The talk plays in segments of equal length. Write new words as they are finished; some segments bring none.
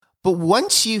But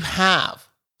once you have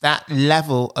that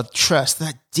level of trust,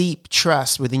 that deep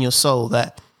trust within your soul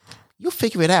that you'll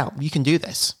figure it out, you can do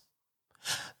this.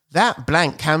 That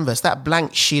blank canvas, that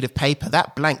blank sheet of paper,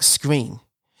 that blank screen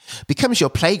becomes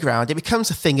your playground. It becomes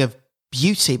a thing of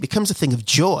beauty. It becomes a thing of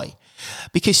joy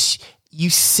because you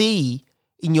see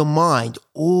in your mind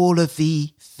all of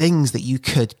the things that you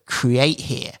could create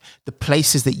here, the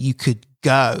places that you could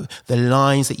go, the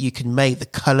lines that you could make, the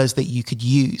colors that you could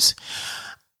use.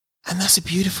 And that's a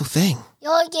beautiful thing.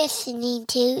 You're listening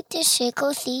to the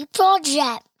Circle C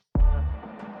Project.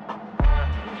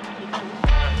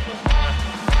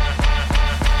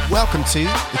 Welcome to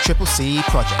the Triple C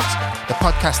Project, the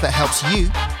podcast that helps you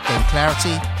gain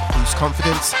clarity, boost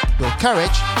confidence, build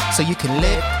courage, so you can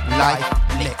live life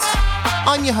lit.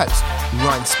 I'm your host,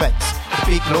 Ryan Spence, the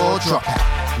big law dropout,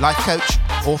 life coach,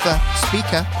 author,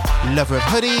 speaker, lover of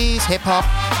hoodies, hip-hop,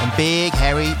 and big,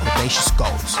 hairy, audacious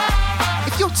goals.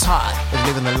 If you're tired of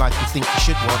living the life you think you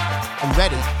should want and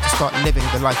ready to start living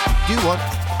the life you do want,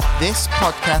 this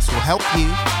podcast will help you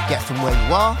get from where you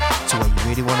are to where you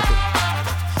really want to be.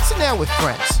 So now with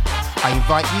friends, I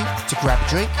invite you to grab a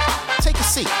drink, take a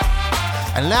seat,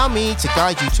 and allow me to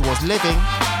guide you towards living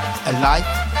a life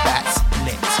that's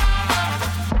lit.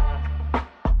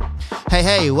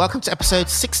 Hey, welcome to episode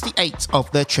 68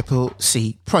 of the Triple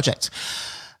C Project.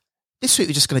 This week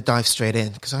we're just going to dive straight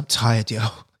in because I'm tired, yo.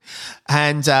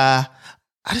 And I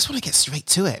just want to get straight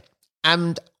to it.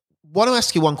 And want to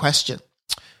ask you one question.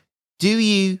 Do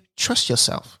you trust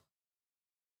yourself?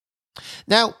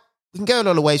 Now, we can go a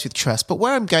lot of ways with trust, but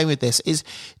where I'm going with this is,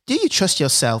 do you trust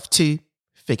yourself to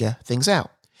figure things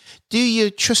out? Do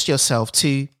you trust yourself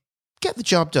to get the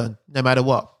job done no matter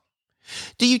what?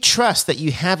 Do you trust that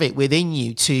you have it within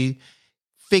you to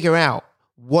figure out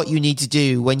what you need to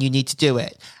do when you need to do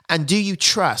it? And do you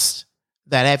trust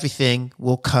that everything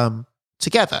will come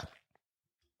together?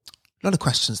 A lot of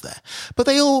questions there, but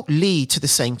they all lead to the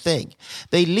same thing.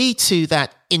 They lead to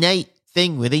that innate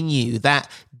thing within you, that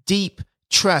deep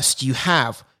trust you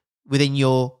have within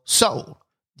your soul,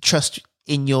 trust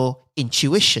in your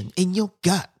intuition, in your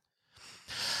gut.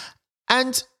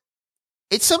 And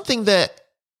it's something that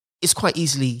is quite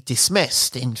easily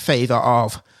dismissed in favor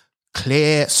of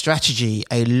clear strategy,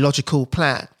 a logical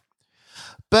plan.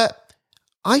 But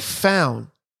I found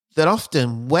that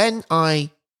often when I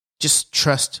just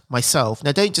trust myself, and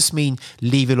I don't just mean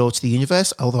leave it all to the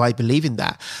universe, although I believe in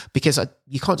that, because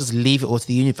you can't just leave it all to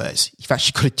the universe. You've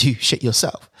actually got to do shit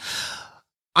yourself.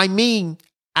 I mean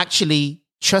actually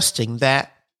trusting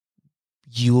that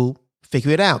you will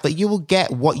figure it out, that you will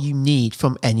get what you need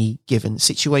from any given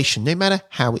situation, no matter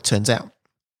how it turns out.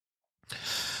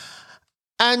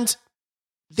 And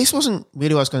this wasn't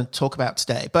really what I was going to talk about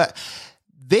today, but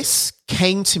this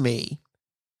came to me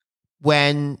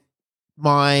when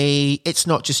my It's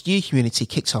Not Just You community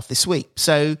kicked off this week.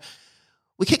 So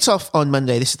we kicked off on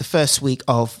Monday. This is the first week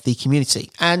of the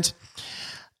community. And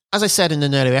as I said in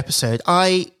an earlier episode,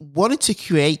 I wanted to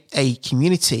create a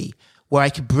community where I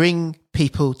could bring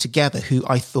people together who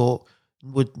I thought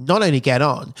would not only get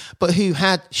on, but who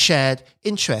had shared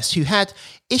interests, who had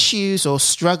issues or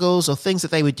struggles or things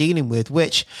that they were dealing with,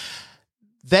 which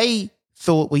they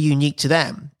thought were unique to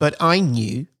them. But I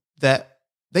knew that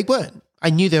they weren't. I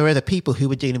knew there were other people who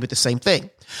were dealing with the same thing.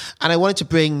 And I wanted to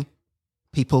bring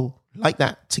people like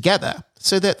that together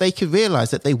so that they could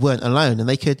realize that they weren't alone and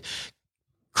they could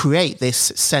create this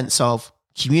sense of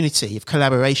community, of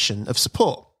collaboration, of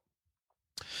support.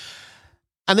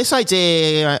 And this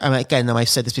idea, and again, I've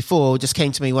said this before, just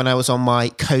came to me when I was on my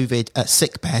COVID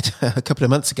sickbed a couple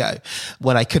of months ago,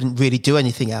 when I couldn't really do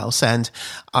anything else and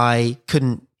I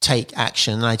couldn't take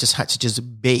action. I just had to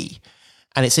just be.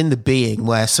 And it's in the being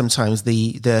where sometimes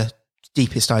the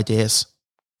deepest ideas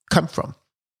come from.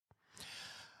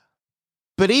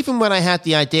 But even when I had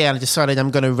the idea and I decided I'm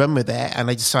going to run with it, and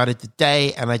I decided the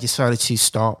day, and I decided to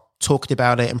start talking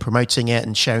about it and promoting it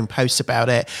and sharing posts about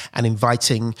it and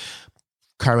inviting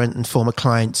current and former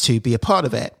clients to be a part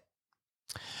of it,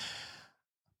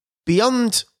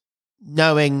 beyond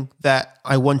knowing that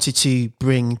I wanted to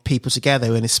bring people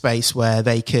together in a space where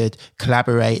they could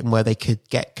collaborate and where they could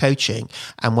get coaching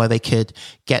and where they could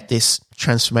get this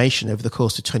transformation over the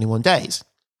course of 21 days,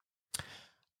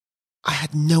 I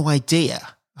had no idea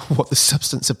what the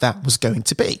substance of that was going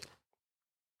to be.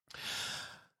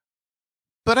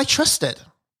 But I trusted.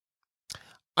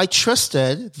 I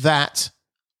trusted that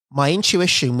my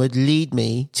intuition would lead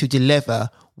me to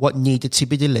deliver what needed to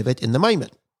be delivered in the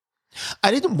moment.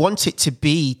 I didn't want it to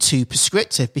be too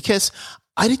prescriptive because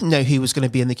I didn't know who was going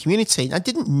to be in the community. I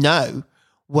didn't know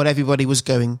what everybody was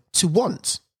going to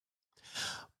want.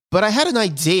 But I had an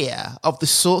idea of the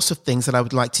sorts of things that I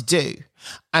would like to do.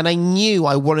 And I knew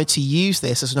I wanted to use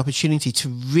this as an opportunity to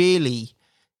really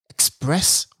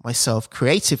express myself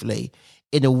creatively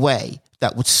in a way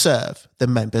that would serve the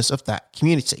members of that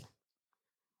community.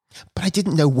 But I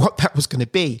didn't know what that was going to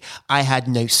be. I had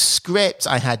no script.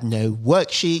 I had no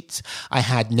worksheets. I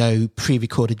had no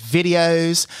pre-recorded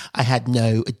videos. I had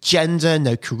no agenda,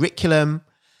 no curriculum.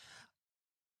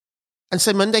 And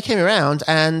so Monday came around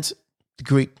and the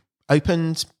group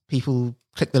opened. People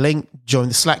clicked the link, joined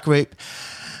the Slack group.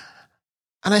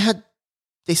 And I had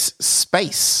this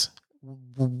space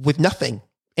with nothing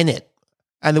in it.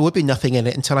 And there would be nothing in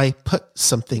it until I put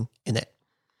something in it.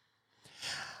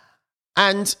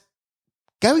 And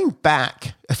going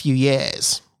back a few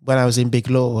years when I was in Big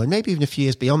Law, and maybe even a few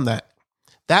years beyond that,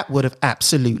 that would have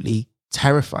absolutely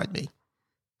terrified me.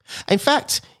 In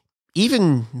fact,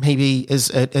 even maybe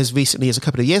as recently as a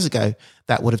couple of years ago,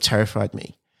 that would have terrified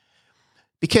me.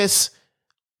 Because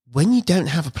when you don't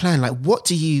have a plan, like what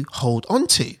do you hold on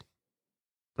to?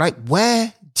 Like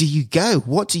where do you go?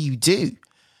 What do you do?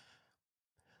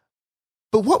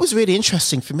 But what was really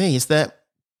interesting for me is that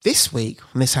this week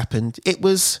when this happened, it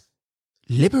was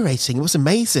liberating. It was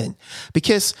amazing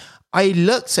because I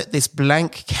looked at this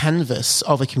blank canvas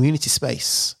of a community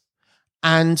space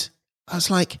and I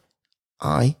was like,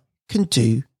 I can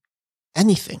do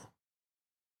anything.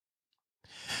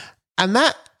 And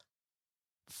that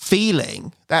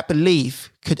feeling, that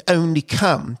belief could only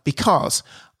come because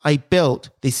I built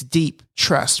this deep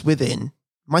trust within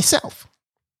myself.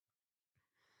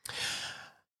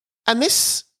 And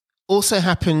this also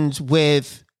happened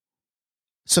with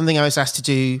something I was asked to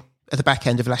do at the back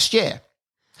end of last year.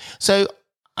 So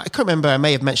I can't remember, I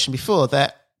may have mentioned before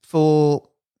that for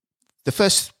the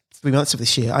first 3 months of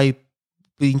this year, I've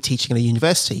been teaching at a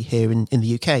university here in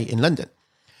the UK, in London.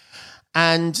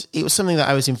 And it was something that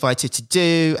I was invited to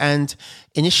do. And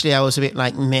initially I was a bit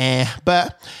like, meh.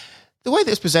 But the way that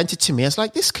it was presented to me, I was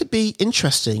like, this could be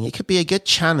interesting. It could be a good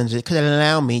challenge. It could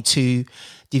allow me to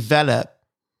develop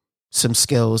some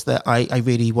skills that I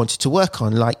really wanted to work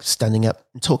on, like standing up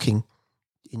and talking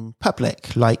in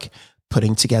public, like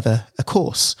putting together a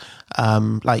course,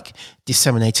 like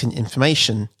disseminating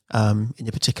information in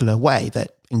a particular way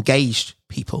that engaged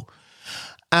people.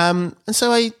 And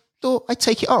so I thought I'd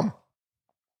take it on.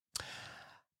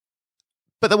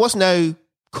 But there was no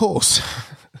course.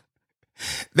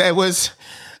 There was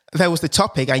the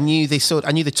topic. I knew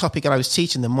the topic that I was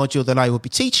teaching, the module that I would be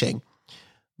teaching.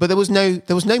 But there was no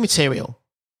material,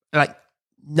 like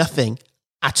nothing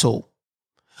at all.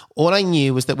 All I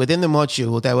knew was that within the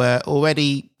module, there were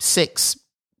already 6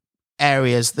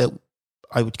 areas that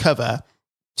I would cover,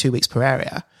 2 weeks per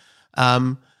area.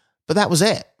 But that was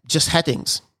it, just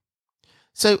headings.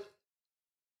 So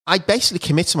I basically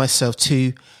committed myself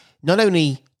to not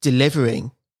only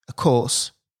delivering a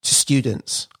course to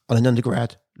students on an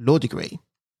undergrad law degree,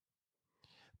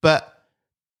 but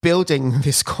building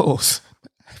this course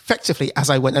effectively as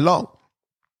I went along.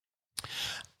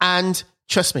 And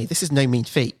trust me, this is no mean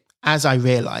feat, as I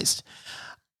realized.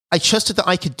 I trusted that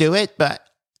I could do it, but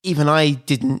even I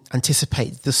didn't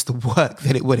anticipate just the work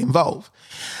that it would involve.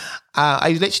 I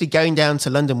was literally going down to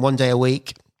London one day a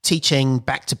week, teaching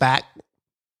back-to-back,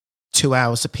 2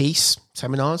 hours a piece,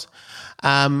 seminars.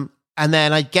 And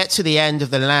then I'd get to the end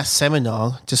of the last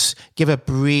seminar, just give a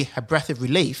breath of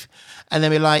relief, and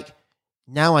then be like,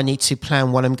 now I need to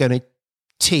plan what I'm going to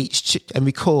teach and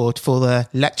record for the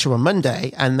lecture on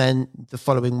Monday and then the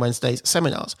following Wednesday's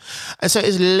seminars. And so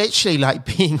it's literally like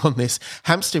being on this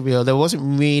hamster wheel. There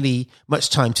wasn't really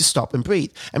much time to stop and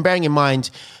breathe. And bearing in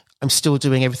mind, I'm still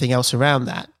doing everything else around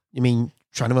that. I mean,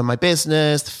 trying to run my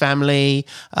business, the family,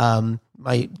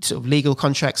 my sort of legal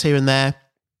contracts here and there.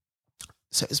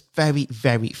 So it's very,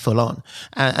 very full on.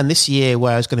 And this year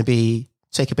where I was going to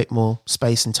take a bit more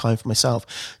space and time for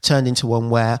myself turned into one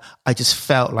where I just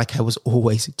felt like I was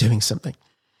always doing something.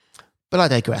 But I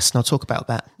digress, and I'll talk about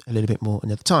that a little bit more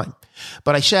another time.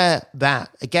 But I share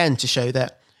that again to show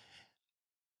that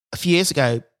a few years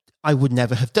ago, I would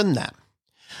never have done that.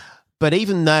 But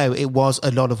even though it was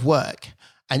a lot of work,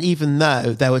 and even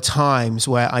though there were times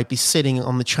where I'd be sitting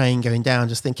on the train going down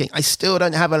just thinking, I still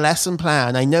don't have a lesson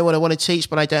plan. I know what I want to teach,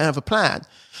 but I don't have a plan.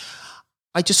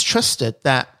 I just trusted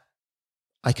that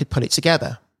I could put it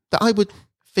together, that I would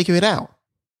figure it out.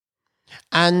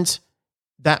 And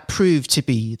that proved to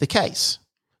be the case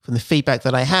from the feedback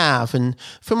that I have and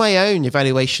from my own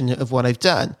evaluation of what I've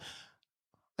done.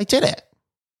 I did it.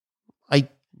 I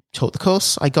taught the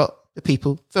course. I got the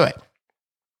people through it.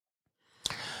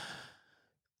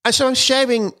 And so I'm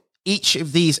sharing each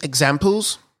of these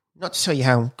examples, not to tell you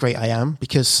how great I am,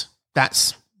 because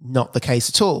that's not the case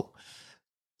at all.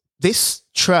 This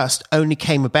trust only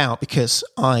came about because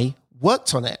I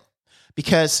worked on it.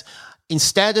 Because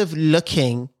instead of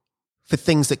looking for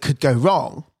things that could go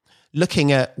wrong,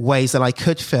 looking at ways that I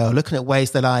could fail, looking at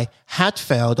ways that I had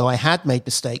failed or I had made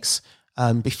mistakes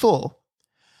before,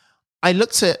 I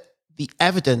looked at the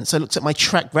evidence, I looked at my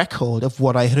track record of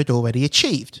what I had already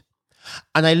achieved.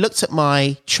 And I looked at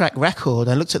my track record,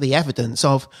 I looked at the evidence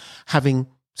of having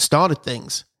started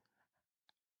things.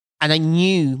 And I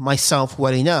knew myself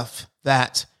well enough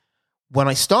that when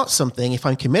I start something, if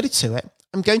I'm committed to it,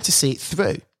 I'm going to see it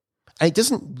through. And it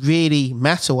doesn't really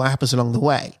matter what happens along the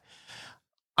way.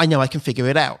 I know I can figure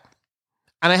it out.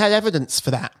 And I had evidence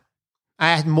for that.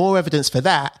 I had more evidence for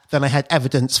that than I had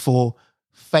evidence for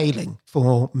failing,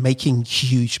 for making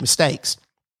huge mistakes.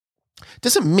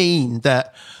 Doesn't mean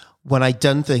that when I'd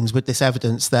done things with this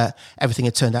evidence that everything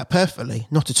had turned out perfectly.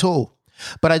 Not at all.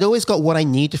 But I'd always got what I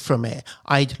needed from it.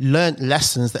 I'd learned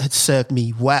lessons that had served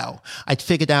me well. I'd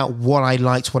figured out what I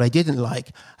liked, what I didn't like.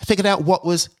 I figured out what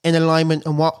was in alignment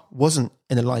and what wasn't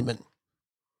in alignment.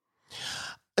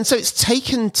 And so it's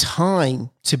taken time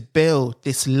to build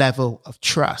this level of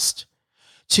trust,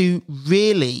 to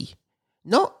really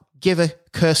not give a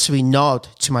cursory nod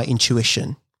to my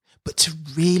intuition, but to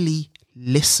really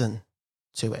listen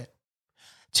to it,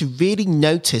 to really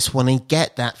notice when I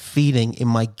get that feeling in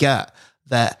my gut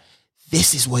that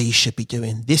this is where you should be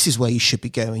doing, this is where you should be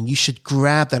going. You should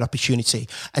grab that opportunity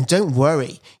and don't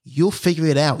worry, you'll figure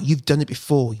it out. You've done it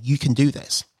before. You can do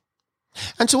this.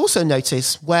 And to also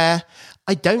notice where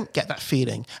I don't get that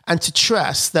feeling and to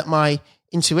trust that my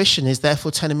intuition is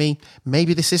therefore telling me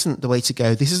maybe this isn't the way to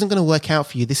go. This isn't going to work out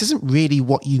for you. This isn't really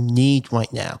what you need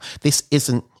right now. This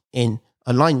isn't in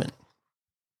alignment.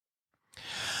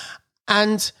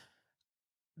 And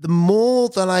the more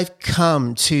that I've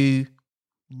come to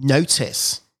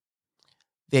notice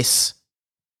this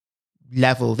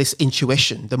level, this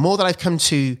intuition, the more that I've come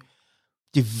to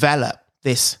develop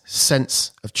this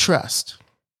sense of trust,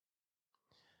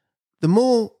 the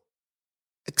more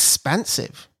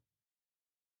expansive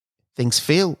things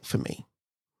feel for me,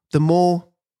 the more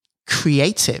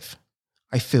creative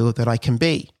I feel that I can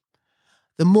be,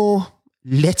 the more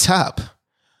lit up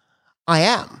I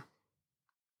am.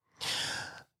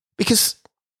 Because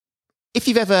if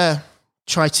you've ever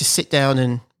tried to sit down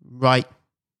and write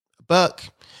a book,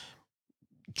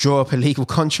 draw up a legal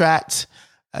contract,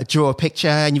 draw a picture,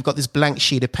 and you've got this blank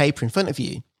sheet of paper in front of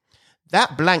you,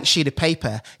 that blank sheet of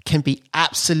paper can be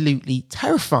absolutely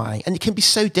terrifying. And it can be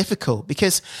so difficult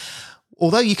because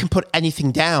although you can put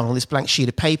anything down on this blank sheet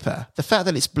of paper, the fact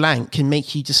that it's blank can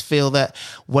make you just feel that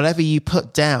whatever you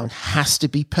put down has to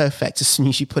be perfect as soon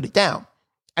as you put it down.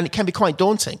 And it can be quite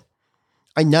daunting.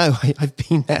 I know I've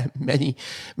been there many,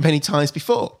 many times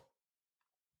before.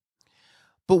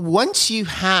 But once you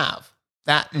have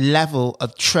that level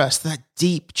of trust, that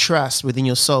deep trust within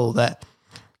your soul that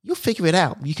you'll figure it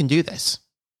out, you can do this.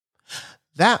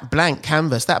 That blank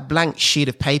canvas, that blank sheet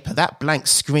of paper, that blank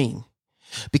screen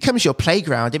becomes your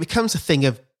playground. It becomes a thing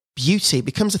of beauty. It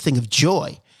becomes a thing of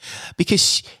joy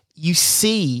because you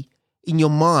see in your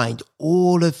mind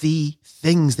all of the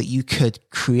things that you could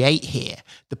create here,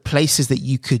 the places that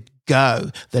you could go,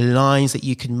 the lines that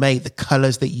you could make, the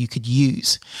colors that you could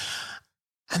use.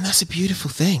 And that's a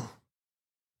beautiful thing.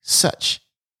 Such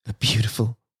a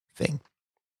beautiful thing.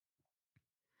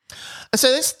 And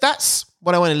so that's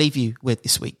what I want to leave you with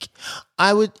this week.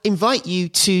 I would invite you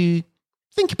to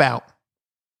think about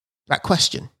that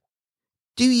question.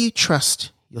 Do you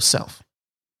trust yourself?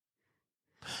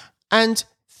 And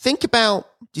think about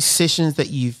decisions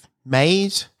that you've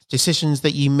made, decisions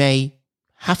that you may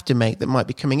have to make that might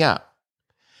be coming up.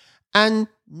 And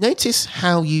notice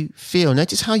how you feel.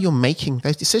 Notice how you're making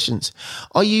those decisions.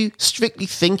 Are you strictly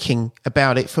thinking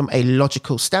about it from a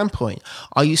logical standpoint?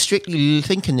 Are you strictly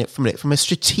thinking it from a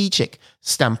strategic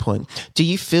standpoint? Do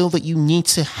you feel that you need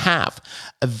to have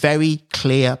a very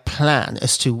clear plan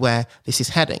as to where this is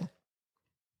heading?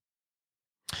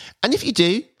 And if you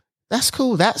do, that's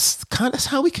cool. That's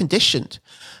how we're conditioned.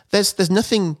 There's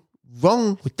nothing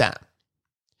wrong with that.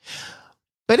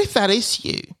 But if that is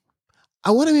you,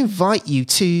 I want to invite you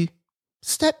to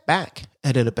step back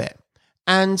a little bit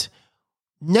and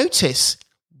notice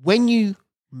when you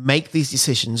make these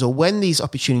decisions or when these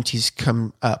opportunities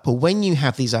come up or when you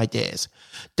have these ideas,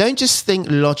 don't just think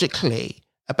logically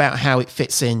about how it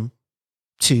fits in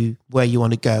to where you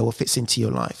want to go or fits into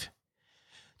your life.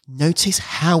 Notice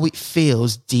how it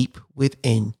feels deep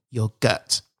within your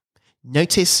gut.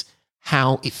 Notice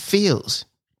how it feels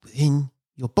within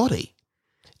your body.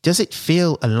 Does it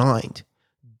feel aligned?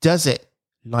 Does it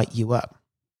light you up?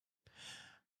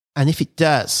 And if it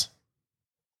does,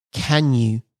 can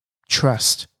you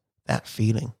trust that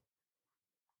feeling?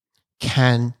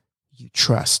 Can you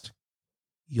trust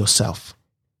yourself?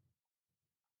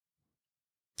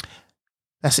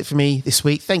 That's it for me this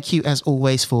week. Thank you, as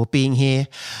always, for being here.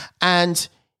 And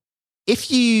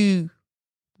if you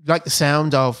like the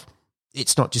sound of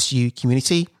It's Not Just You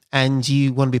community and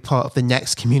you want to be part of the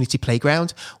next community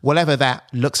playground, whatever that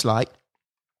looks like,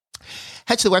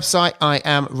 head to the website,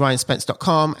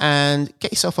 IamRyanSpence.com, and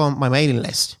get yourself on my mailing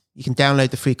list. You can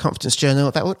download the free confidence journal.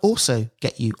 That would also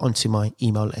get you onto my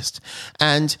email list.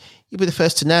 And you'll be the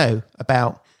first to know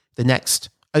about the next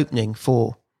opening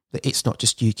for the It's Not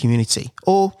Just You community,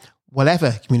 or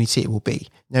whatever community it will be.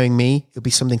 Knowing me, it'll be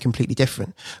something completely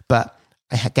different. But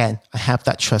I have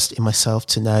that trust in myself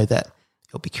to know that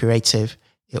it'll be creative,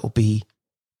 it will be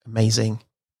amazing,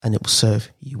 and it will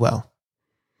serve you well.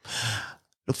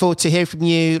 Look forward to hearing from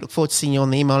you. Look forward to seeing you on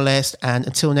the email list. And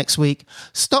until next week,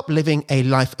 stop living a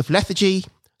life of lethargy.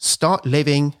 Start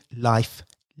living life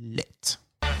lit.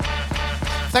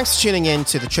 Thanks for tuning in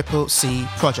to the Triple C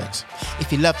Project.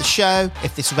 If you love the show,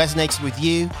 if this resonated with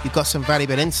you, you've got some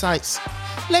valuable insights,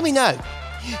 let me know.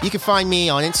 You can find me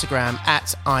on Instagram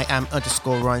at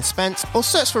 @Iam_Ryan Spence, or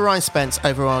search for Ryan Spence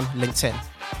over on LinkedIn.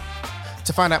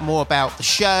 To find out more about the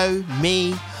show,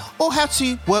 me, or how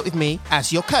to work with me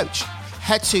as your coach,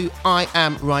 head to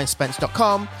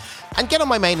IamRyanSpence.com and get on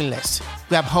my mailing list.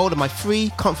 Grab hold of my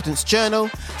free confidence journal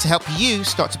to help you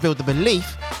start to build the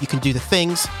belief you can do the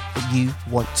things that you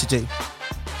want to do.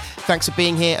 Thanks for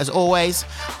being here as always.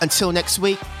 Until next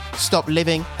week, stop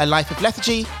living a life of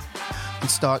lethargy and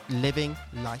start living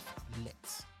life